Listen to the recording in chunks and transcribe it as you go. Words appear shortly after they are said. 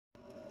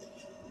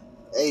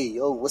Hey,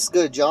 yo, what's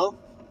good, y'all?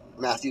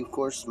 Matthew, of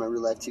course, my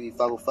Real Life TV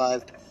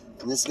 505,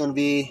 and this is going to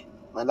be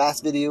my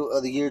last video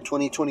of the year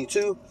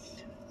 2022.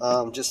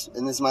 And this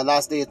is my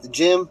last day at the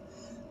gym.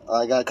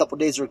 I got a couple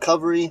days of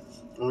recovery,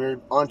 and we're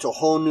on to a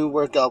whole new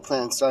workout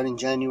plan starting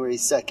January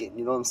 2nd.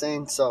 You know what I'm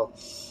saying? So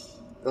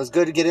it was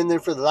good to get in there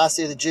for the last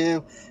day of the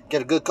gym,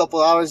 get a good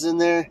couple hours in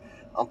there.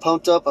 I'm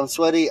pumped up, I'm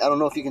sweaty. I don't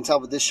know if you can tell,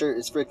 but this shirt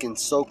is freaking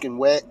soaking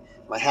wet.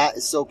 My hat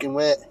is soaking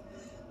wet.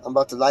 I'm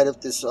about to light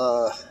up this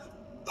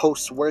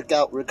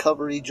post-workout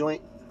recovery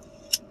joint.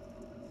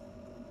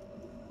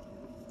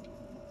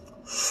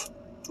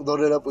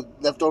 Loaded up with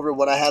leftover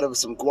what I had of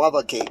some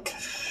guava cake.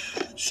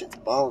 Shit's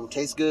bomb.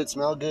 Tastes good,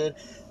 smell good,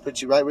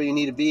 puts you right where you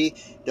need to be.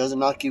 Doesn't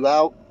knock you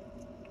out,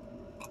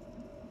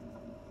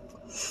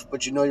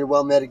 but you know you're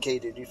well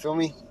medicated. You feel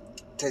me?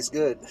 Tastes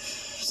good.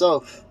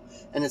 So,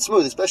 and it's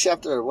smooth, especially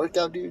after a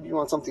workout, dude. You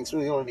want something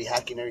smooth. You don't want to be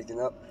hacking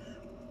everything up.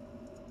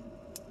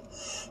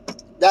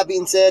 That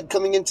being said,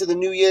 coming into the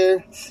new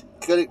year,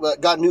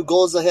 got new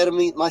goals ahead of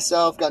me,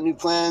 myself, got new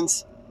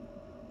plans,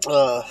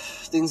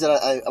 things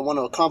that I want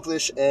to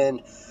accomplish,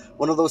 and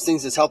one of those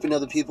things is helping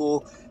other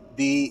people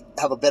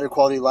have a better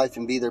quality of life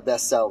and be their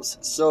best selves.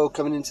 So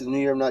coming into the new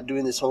year, I'm not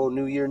doing this whole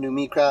new year, new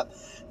me crap.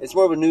 It's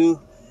more of a new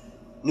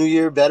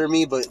year, better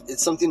me, but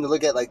it's something to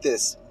look at like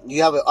this.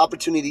 You have an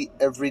opportunity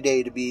every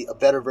day to be a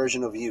better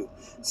version of you.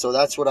 So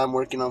that's what I'm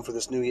working on for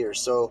this new year.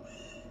 So,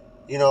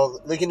 you know,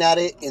 looking at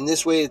it in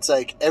this way, it's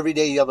like every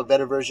day you have a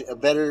better version,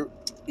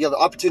 you have an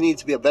opportunity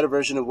to be a better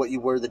version of what you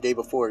were the day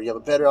before. You have a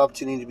better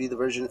opportunity to be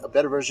a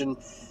better version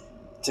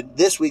to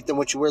this week than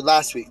what you were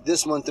last week,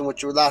 this month than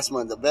what you were last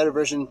month, a better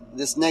version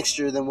this next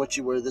year than what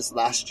you were this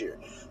last year.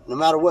 No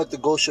matter what, the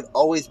goal should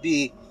always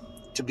be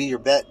to be your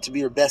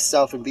best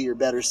self and be your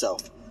better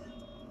self.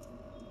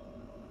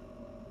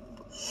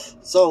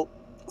 So,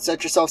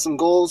 set yourself some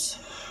goals,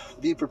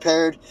 be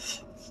prepared,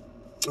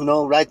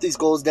 write these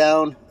goals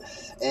down,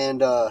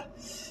 and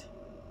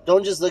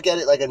don't just look at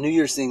it like a New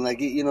Year's thing, like,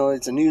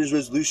 it's a New Year's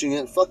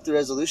resolution. Fuck the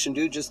resolution,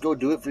 dude. Just go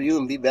do it for you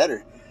and be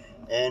better.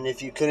 And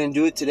if you couldn't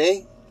do it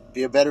today,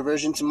 be a better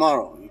version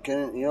tomorrow. You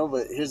couldn't,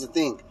 but here's the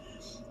thing.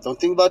 Don't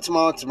think about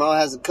tomorrow. Tomorrow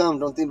hasn't come.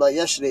 Don't think about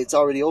yesterday. It's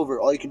already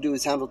over. All you can do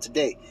is handle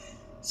today.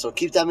 So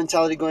keep that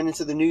mentality going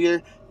into the new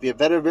year. Be a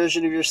better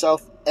version of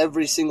yourself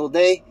every single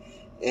day.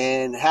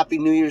 And Happy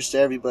New Year's to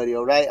everybody,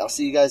 all right? I'll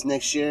see you guys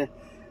next year.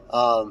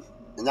 And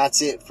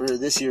that's it for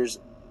this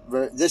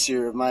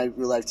year of my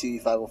Real Life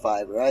TV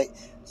 505, all right?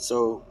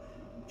 So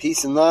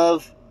peace and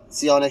love.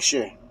 See y'all next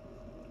year.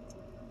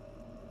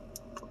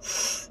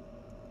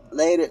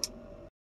 Later.